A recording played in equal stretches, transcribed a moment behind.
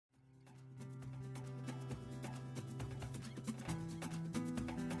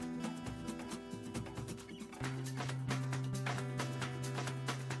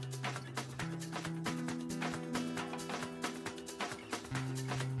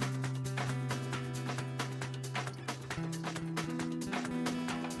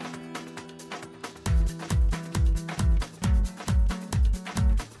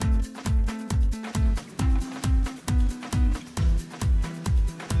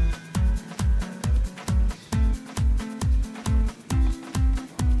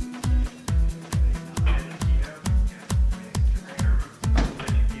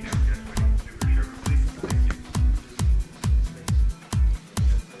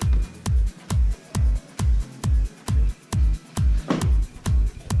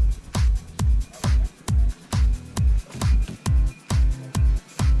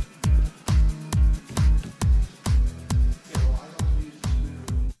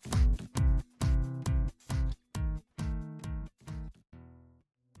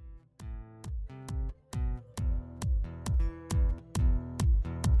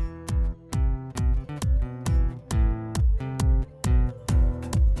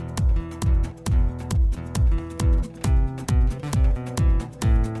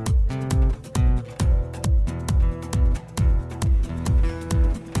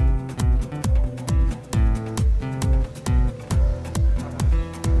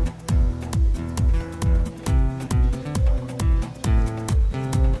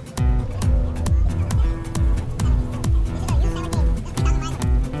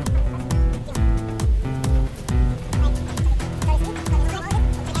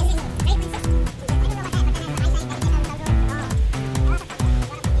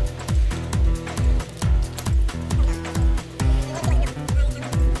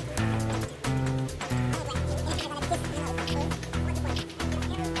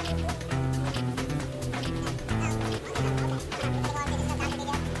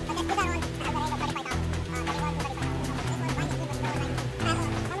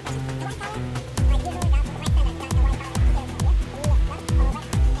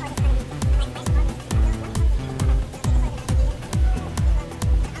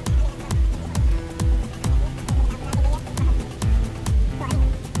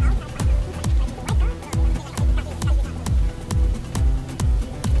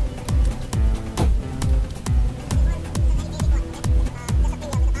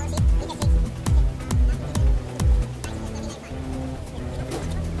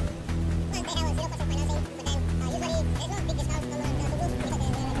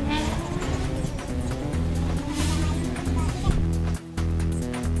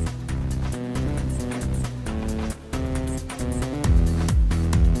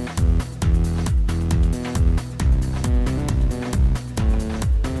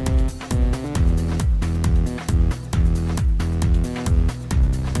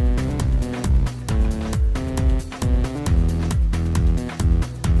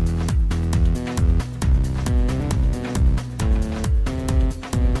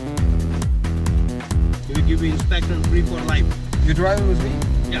inspection free for life. You driving with me?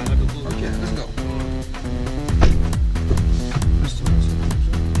 Yeah, I have to go. Okay, let's go.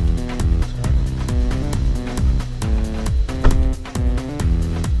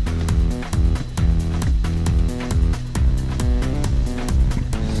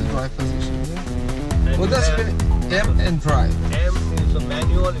 What does it mean? M and drive? M is a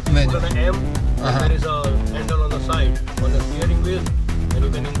manual. If you put an M, there is a handle on the side on the steering wheel, and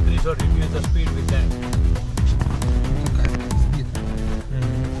you can increase or reduce the speed with that. Okay.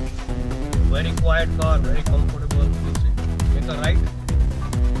 Very quiet car, very comfortable. Take a right.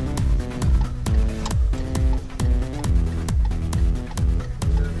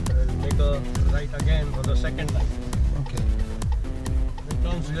 Take a right again for the second line. Okay. It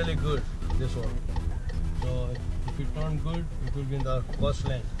turns really good, this one. So if you turn good, it will be in the first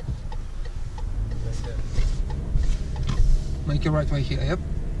lane. Right there. Make it right way here, yep?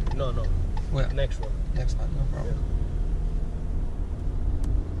 No, no. Where? Next one. Next one, no problem. Yeah.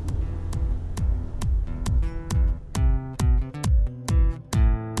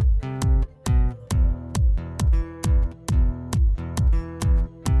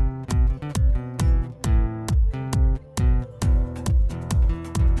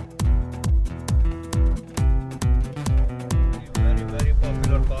 Very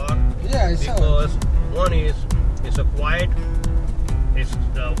popular car. Yeah, I saw it. Because one is it's a quiet, it's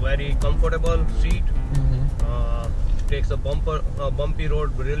a very comfortable seat. Takes the bumpy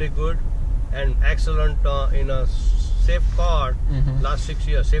road really good, and excellent in a safe car. Last 6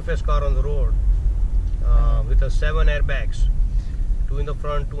 years, safest car on the road, with a 7 airbags, 2 in the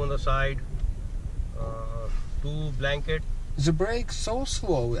front, 2 on the side, 2 blanket. The brake so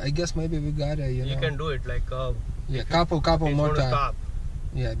slow. I guess maybe we gotta, you know. You can do it like yeah, couple more times. Stop.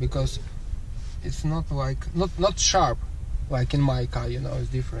 Yeah, because it's not like not sharp like in my car, you know. It's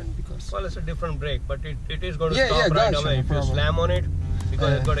different because. Well, it's a different brake, but it is going to Yeah, stop yeah, right gotcha, away no if you problem. slam on it,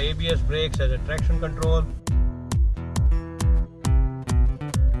 because it's got ABS brakes, has a traction control.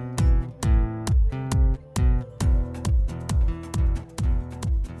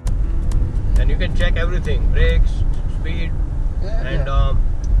 And you can check everything, brakes, speed, and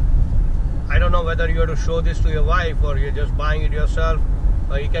I don't know whether you have to show this to your wife or you're just buying it yourself.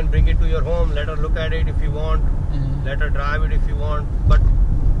 Or you can bring it to your home, let her look at it if you want, let her drive it if you want, but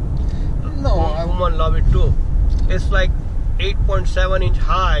no, women love it too. It's like 8.7 inch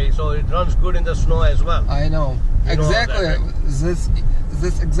high, so it runs good in the snow as well. I know. You know Exactly. that, right?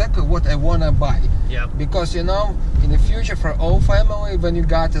 This exactly what I wanna buy. Yeah. Because you know, in the future for all family, when you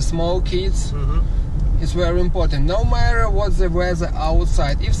got small kids, it's very important. No matter what the weather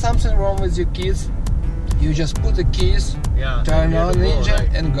outside, if something wrong with your kids, you just put the keys, turn on the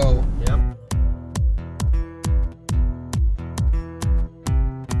engine, and go. Yep.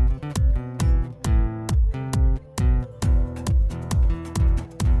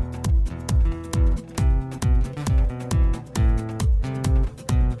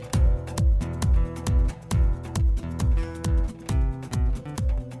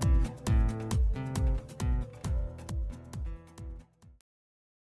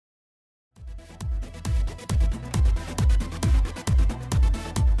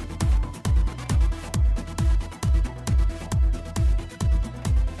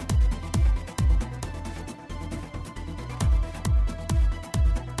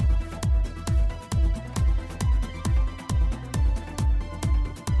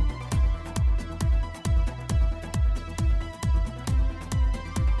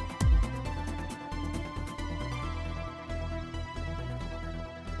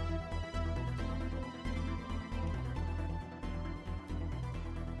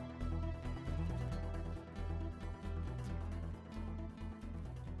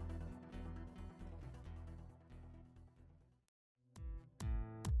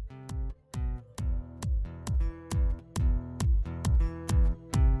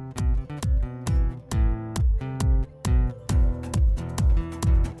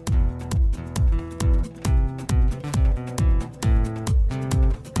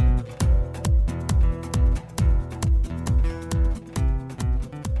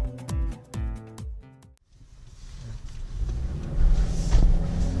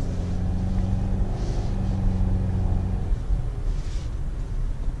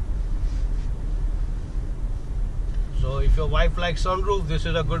 If your wife likes sunroof, this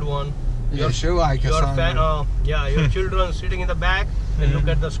is a good one. Yeah, she like your sunroof. Your children sitting in the back and look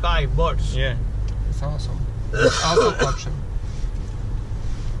at the sky, birds. Yeah, it's awesome. It's awesome option.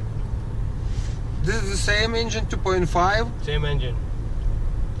 This is the same engine, 2.5. Same engine.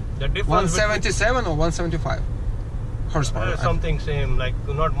 The difference 177 or 175 horsepower. Something same, like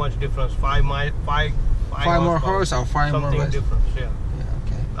not much difference. 5 5 more horse or 5 more something less? different. Yeah. Yeah,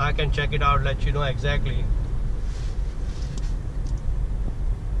 okay. I can check it out, let you know exactly.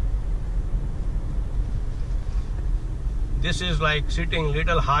 This is like sitting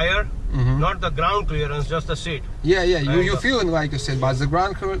little higher, not the ground clearance, just the seat. Yeah, you feeling like you said, but the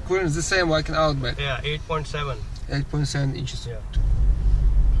ground clearance is the same like an Outback. Yeah, 8.7. 8.7 inches. Yeah.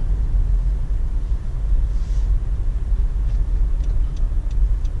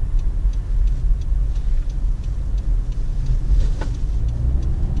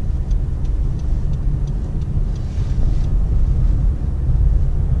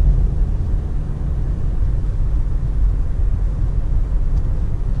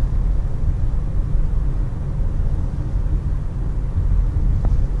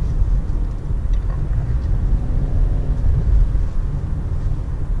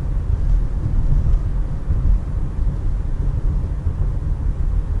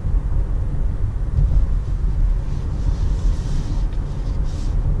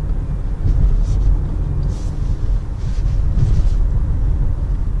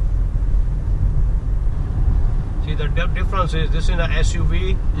 The difference is this is an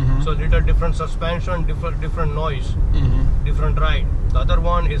SUV, so little different suspension, different noise, different ride. The other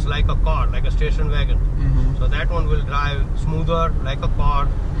one is like a car, like a station wagon. So that one will drive smoother, like a car,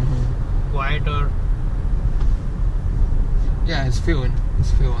 quieter. Yeah, it's feeling.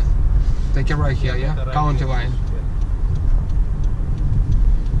 Take it right here, yeah? Right County here. line.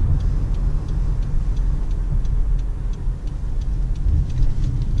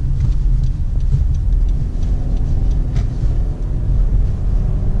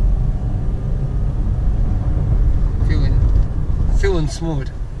 Feeling smooth.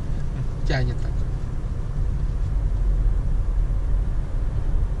 Тянет.